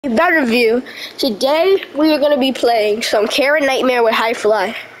Better view. Today we are going to be playing some Carrot Nightmare with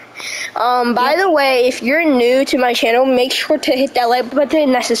highfly. By the way, if you're new to my channel, make sure to hit that like button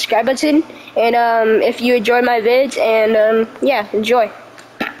and that subscribe button. And if you enjoy my vids, and yeah, enjoy.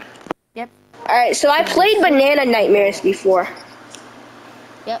 Yep. Alright, so I played Banana Nightmares before.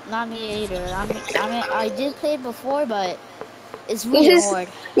 Yep, not me either. I did play it before, but it's really hard.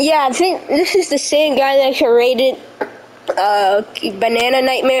 Yeah, I think this is the same guy that created Banana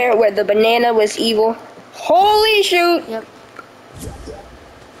Nightmare, where the banana was evil. Holy shoot! Yep.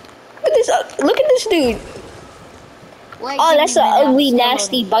 Look at this dude. Wait, Oh, that's an ugly,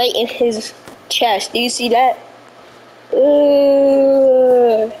 nasty loading. bite in his chest. Do you see that?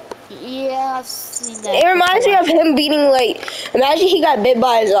 Yeah, I've seen that. It reminds me of him beating, like, imagine he got bit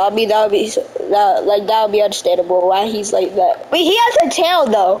by a zombie. That would be understandable why he's like that. Wait, he has a tail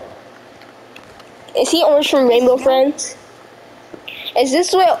though. Is he Orange from Rainbow Friends? Is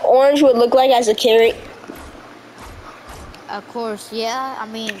this what Orange would look like as a carrot? Of course, yeah. I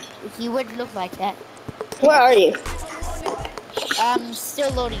mean, he would look like that. Where are you? I'm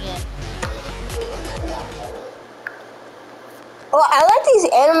still loading it. Well, I like these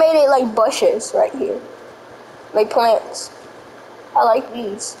animated, like, bushes right here. Like plants. I like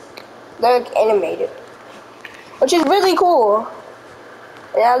these. They're like, animated. Which is really cool.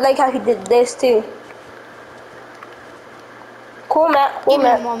 And I like how he did this too. Cool map, cool Give me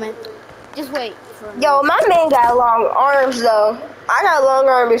map. a moment. Just wait. Yo, my man got long arms though. I got long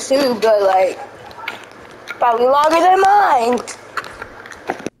arms too, but like, probably longer than mine.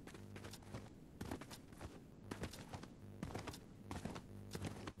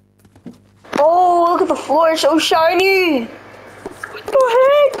 Oh, look at the floor, it's so shiny. What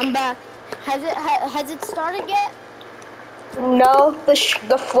the heck? I'm back. Has it started yet? No,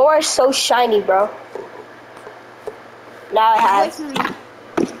 the floor is so shiny, bro. Now it has.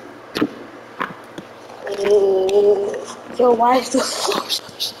 Yo, why is the floor so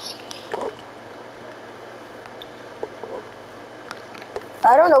shiny?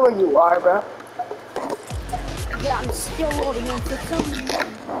 I don't know where you are, bro. Yeah, I'm still loading in for some reason.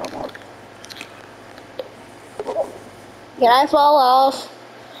 Can I fall off?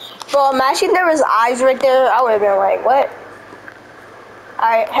 Bro, imagine there was eyes right there. I would have been like, what?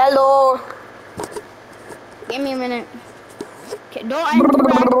 Alright, hello. Give me a minute. Okay, don't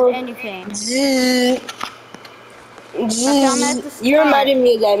interact anything. You reminded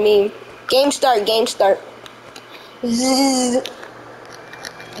me of that meme. Game start, game start.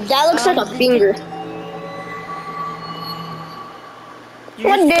 That looks like a finger.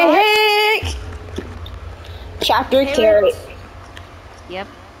 What the heck? Chapter carrot. Yep.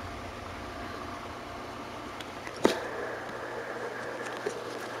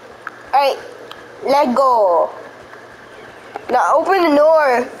 Alright, let go. Now open the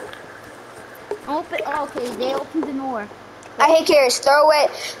door. Okay, they opened the door. I hate carrots.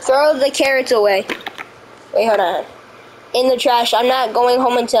 Throw the carrots away. Wait, hold on. In the trash. I'm not going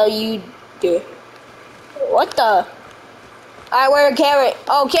home until you do. What the? Alright, where's a carrot?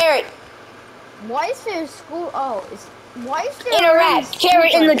 Oh, carrot. Why is there a school? Oh, why is there interact?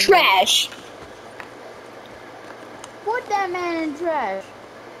 Carrot in the trash. Put that man in trash.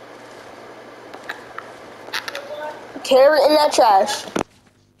 Carrot in that trash.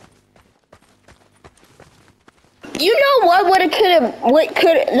 You know what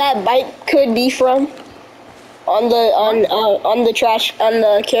that bite could be from? On the trash, on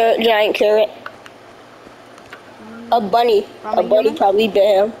the carrot, giant carrot. A bunny. A bunny probably bit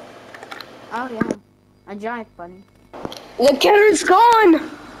him. Oh yeah, a giant bunny. The carrot's gone.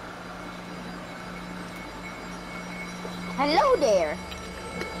 Hello there.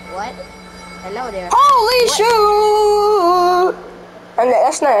 What? Hello there. Holy shoot! And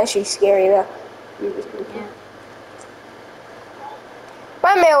that's not actually scary though. Yeah.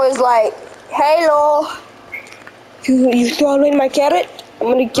 My man was like, "Hello, you throw away my carrot? I'm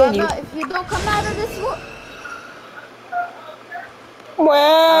gonna kill you." If you don't come out of this one.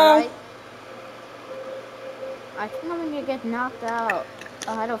 Well. Alright. I think I'm gonna get knocked out.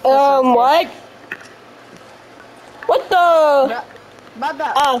 Oh, I don't feel so safe. What? What the?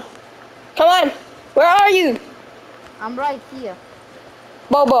 Baba. Oh, come on. Where are you? I'm right here.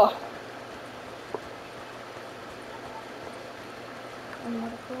 Bobo.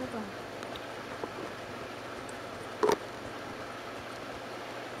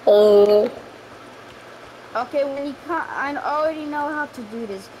 Okay, when you come, I already know how to do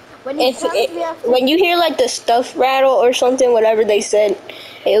this. When you hear like the stuff rattle or something, whatever they said,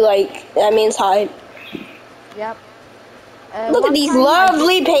 that means hide. Yep. Look at these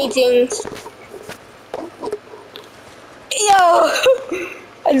lovely paintings. Yo,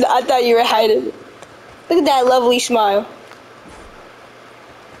 I thought you were hiding. Look at that lovely smile.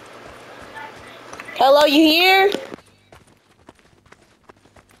 Hello, you here?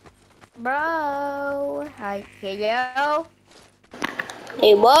 Bro, hi, hello.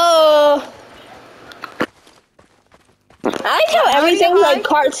 Hey, whoa. I like how How do you everything's like hide?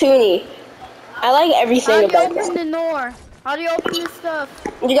 cartoony. I like everything How do you about open that. the door? How do you open this stuff?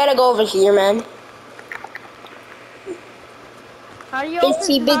 You gotta go over here, man. How do you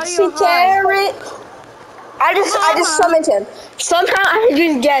Itsy open? How do you bitsy hide? carrot. I just summoned him. Somehow I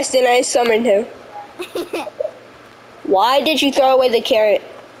just guessed and I summoned him. Why did you throw away the carrot?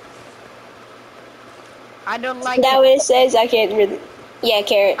 I don't Is like that it. what it says? I can't really. Yeah,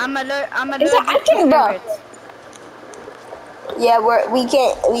 carrot. I'm Is that allergic to active, bro? carrots. Yeah, we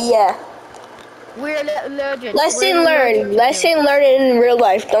can't. Yeah. We're allergic. Lesson We're allergic learned. to Lesson carrots. learned in real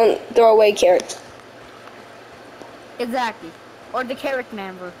life. Don't throw away carrots. Exactly. Or the carrot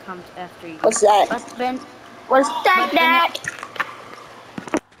man will come after you. What's that? What's But that?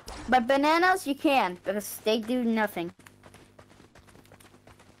 but bananas you can because they do nothing.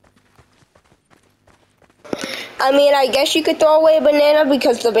 I mean, I guess you could throw away a banana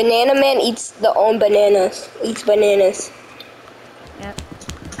because the banana man eats the own bananas. Eats bananas. Yep.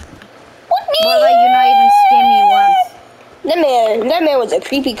 What the But like you're not even scammy once. That man was a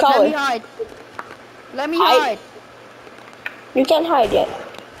creepy Let caller. me hide. Let me Hide. hide. You can't hide yet.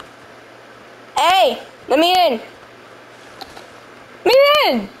 Hey, let me in. Let me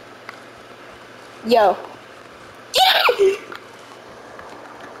in. Yo.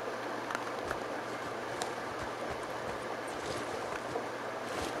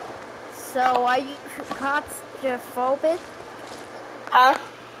 So are you claustrophobic? Huh?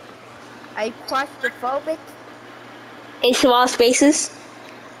 Are you claustrophobic? In small spaces?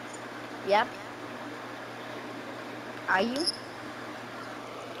 Yep. Are you?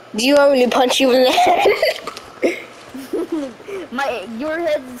 Do you want me to punch you in the head? Your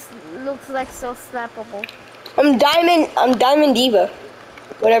head looks like so slappable. I'm Diamond Diva.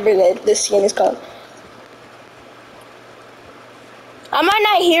 Whatever this skin is called. I might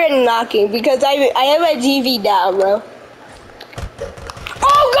not hear any knocking because I have my TV down, bro.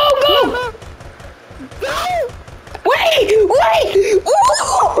 Oh, go! Go! Wait!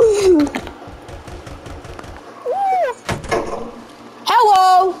 Ooh.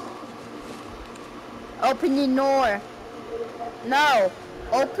 Hello! Open the door. No.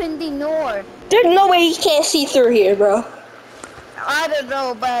 Open the door. There's no way he can't see through here, bro. I don't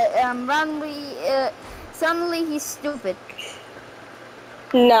know, but suddenly he's stupid.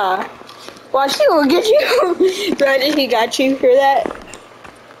 Nah. Watch, he will get you. Brandon, he got you for that.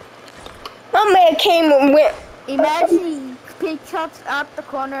 My man came and went. Imagine he cuts out the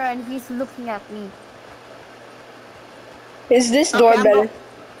corner and he's looking at me. Is this Okay, door better?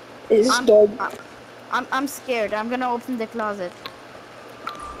 Is this door? I'm scared. I'm gonna open the closet.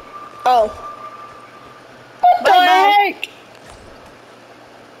 Oh. What the Bye. heck?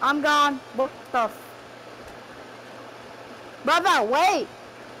 I'm gone. What stuff? Brother, wait.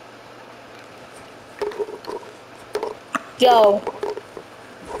 Yo.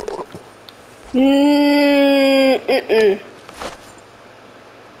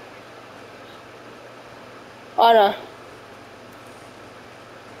 Oh no.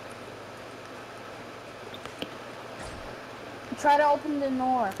 Try to open the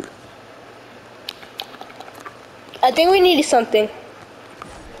door. I think we needed something.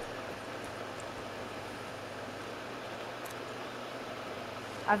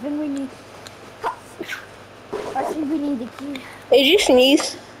 I think we need the key. Did you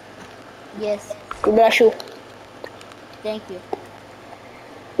sneeze? Yes. Bless you. Thank you.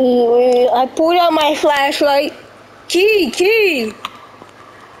 I pulled out my flashlight. Key.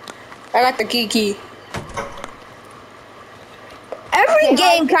 I got the key. Every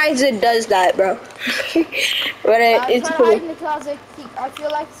game kinda does that, bro. But it's try to cool. hide in the closet. I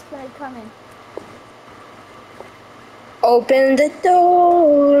feel like it's gonna come in. Open the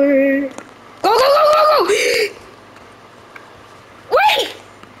door. Go! Wait!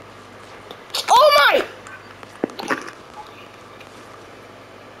 Oh my!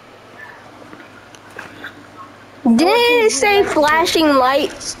 Did it say flashing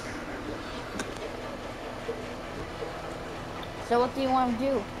lights? So what do you want to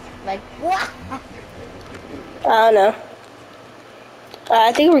do? Like what? I don't know.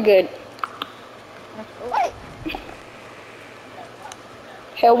 I think we're good. Wait.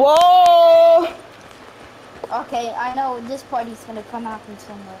 Hello? Okay, I know this party's gonna come out from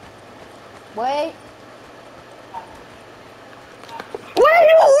somewhere. Wait. Wait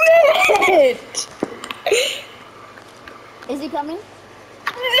a minute! Is he coming?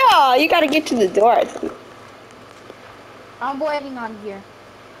 No, you gotta get to the door. I think. I'm waiting on here.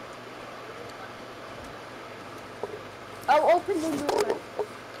 Oh, open the door.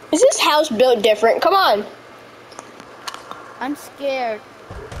 Is this house built different? Come on. I'm scared.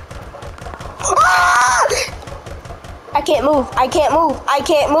 Ah! I can't move. I can't move. I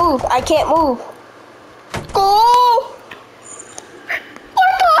can't move. I can't move. Go! Oh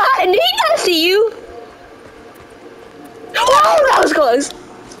my God! Did he not see you? Oh, that was close.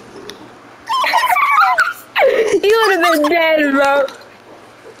 You would have been dead, bro.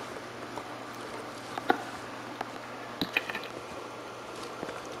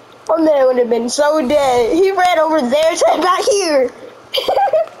 Oh man, would have been so dead. He ran over there, so I got here.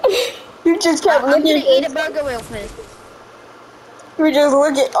 You just kept I'm looking. gonna eat a burger real quick. You were just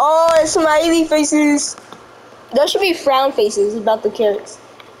looking. Oh, it's smiley faces. Those should be frown faces about the carrots.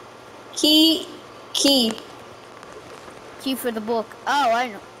 Key. Key for the book. Oh, I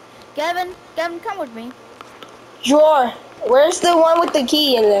know. Kevin, come with me. Drawer. Where's the one with the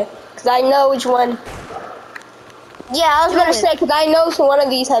key in there? Because I know which one. Yeah, I was gonna say, because I know so one of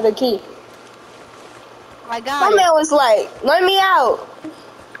these have a key. I got My it. man was like, let me out.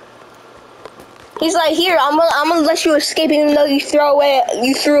 He's like, here, I'm gonna let you escape even though you threw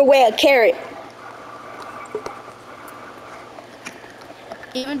away a carrot.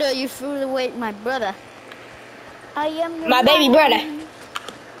 Even though you threw away my brother. I am your My baby mom. brother.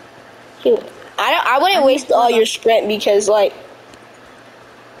 I wouldn't waste all your sprint because like.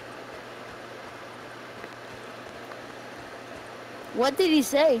 What did he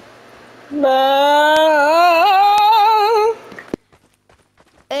say? No.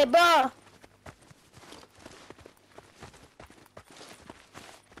 Hey, bro.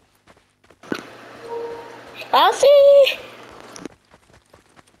 I see.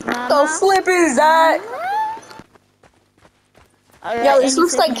 Mama? The flip is that? Right, Yo, this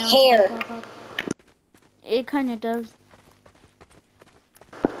looks like hair. It kind of does.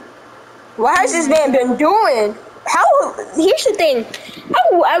 What has this man been doing? How? Here's the thing.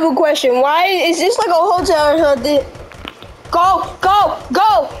 I have a question. Why is this like a hotel or something? Go, go,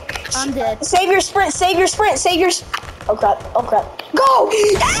 go! I'm dead. Save your sprint. Save your sprint. Save your. Oh crap! Oh crap! Go!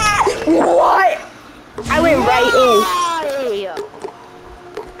 Ah! What? I went right in.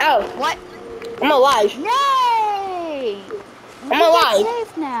 Oh, What? I'm alive. Yay! I'm alive. We got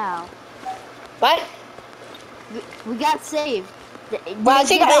saved now. What? We got saved. Well, I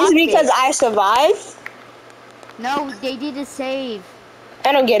think it's because I survived. No, they did a save.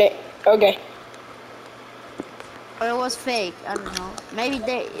 I don't get it. Okay. Or it was fake. I don't know. Maybe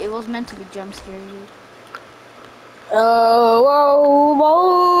it was meant to be jump scare you. Oh,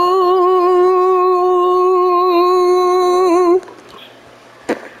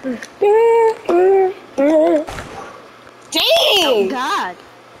 Dang! Oh God!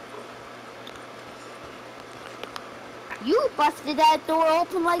 You busted that door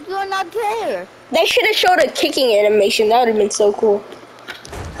open like you're not there. They should have showed a kicking animation. That would have been so cool.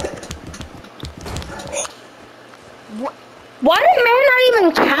 What? Why did man not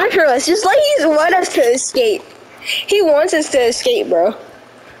even capture us? Just like he's want us to escape. He wants us to escape, bro.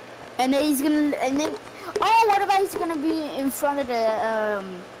 And then he's gonna, and then, oh, what about he's gonna be in front of the,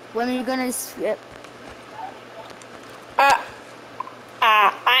 when you're gonna,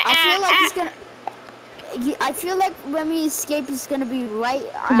 I feel like he's gonna, I feel like when we escape, he's gonna be right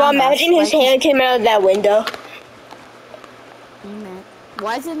on But imagine us, his hand came out of that window. Man.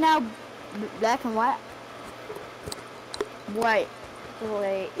 Why is it now black and white? Wait,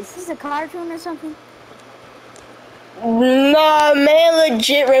 is this a cartoon or something? Nah, man,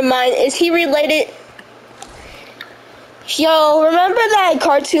 legit is he related? Yo, remember that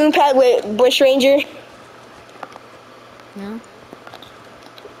cartoon pack with Bush Ranger? No.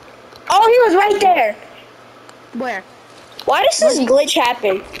 Oh, he was right there. Where? Why does this glitch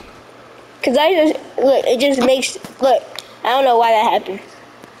happen? Cause I just, look, it just makes, look, I don't know why that happened.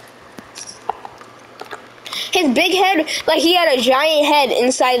 His big head, like he had a giant head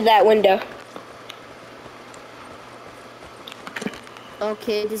inside that window.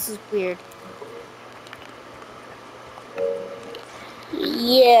 Okay, this is weird.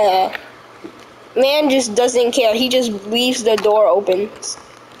 Yeah. Man just doesn't care. He just leaves the door open.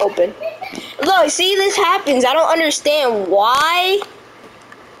 Look, see, this happens. I don't understand why.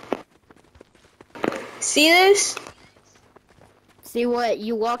 See this? See what?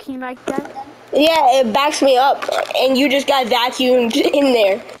 You walking like that? Yeah, it backs me up, and you just got vacuumed in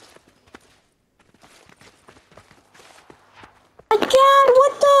there. My God,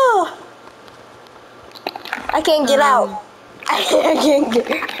 what the? I can't get out. I can't get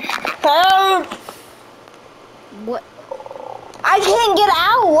help. What? I can't get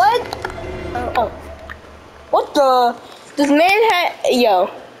out. What? the? This man had yo.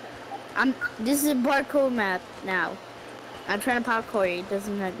 This is a parkour map now. I'm trying to parkour. It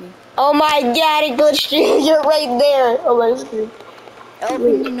doesn't let me. Oh my god, it glitched you. You're right there. Oh my screen.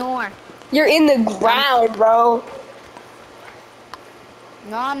 Open the door. You're in the ground, bro.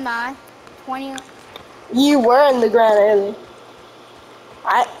 No, I'm not. 20. You were in the ground earlier.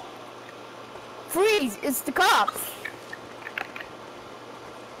 Freeze! It's the cops.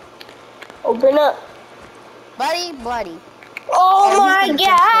 Open up. Buddy. Oh my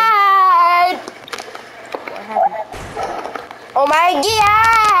god! What happened? Oh my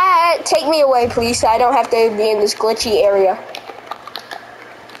god! Take me away, please, so I don't have to be in this glitchy area.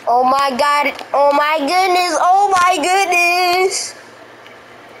 Oh my god! Oh my goodness! Oh my goodness!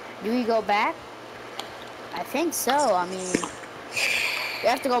 Do we go back? I think so. I mean, we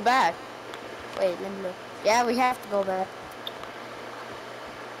have to go back. Wait, let me look. Yeah, we have to go back.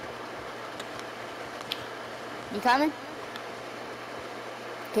 You coming?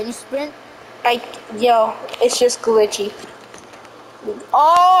 Can you sprint? Yo, it's just glitchy.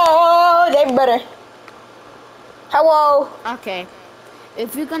 Oh, they better. Hello. Okay.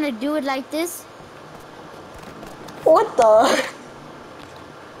 If you're gonna do it like this, What the?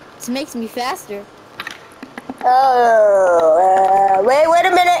 it makes me faster. Oh, wait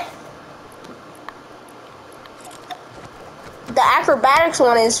a minute. The acrobatics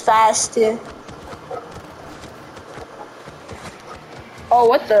one is fast too. Oh,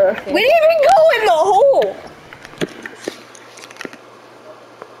 what the? Okay. We didn't even go in the hole.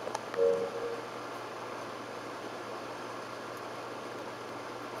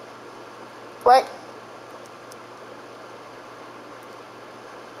 What?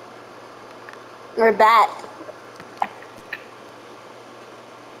 We're back.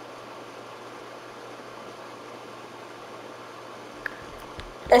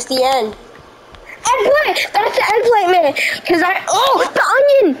 That's the end. Eggplant! That's the eggplant, man. Cause the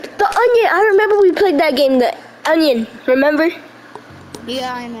onion! The onion! I remember we played that game, the onion. Remember?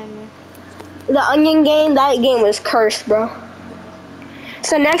 Yeah, I remember. The onion game, that game was cursed, bro.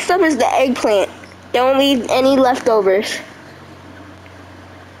 So next up is the eggplant. Don't leave any leftovers.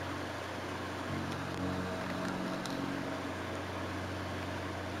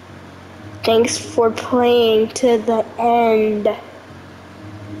 Thanks for playing to the end.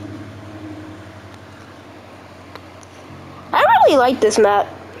 I really like this map.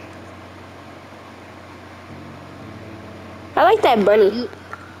 I like that bunny.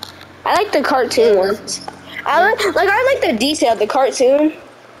 I like the cartoon ones. I like the detail of the cartoon.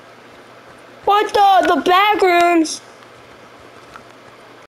 What the back rooms?